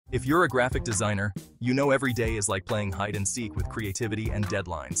If you're a graphic designer, you know every day is like playing hide and seek with creativity and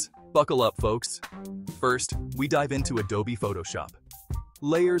deadlines. Buckle up, folks. First, we dive into Adobe Photoshop.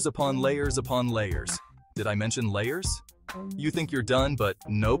 Layers upon layers upon layers. Did I mention layers? You think you're done, but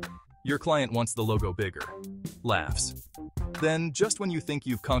nope. Your client wants the logo bigger. Laughs. Then, just when you think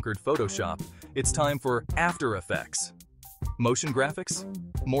you've conquered Photoshop, it's time for After Effects. Motion graphics?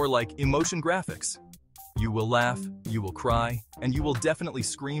 More like emotion graphics. You will laugh, you will cry, and you will definitely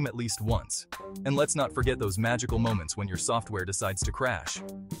scream at least once. And let's not forget those magical moments when your software decides to crash.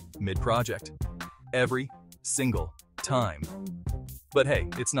 Mid-project. Every single time. But hey,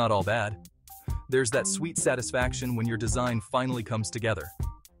 it's not all bad. There's that sweet satisfaction when your design finally comes together.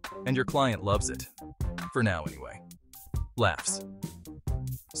 And your client loves it. For now, anyway. Laughs.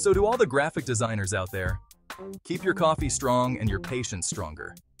 So to all the graphic designers out there, keep your coffee strong and your patience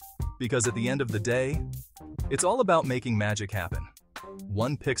stronger. Because at the end of the day, it's all about making magic happen,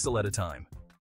 one pixel at a time.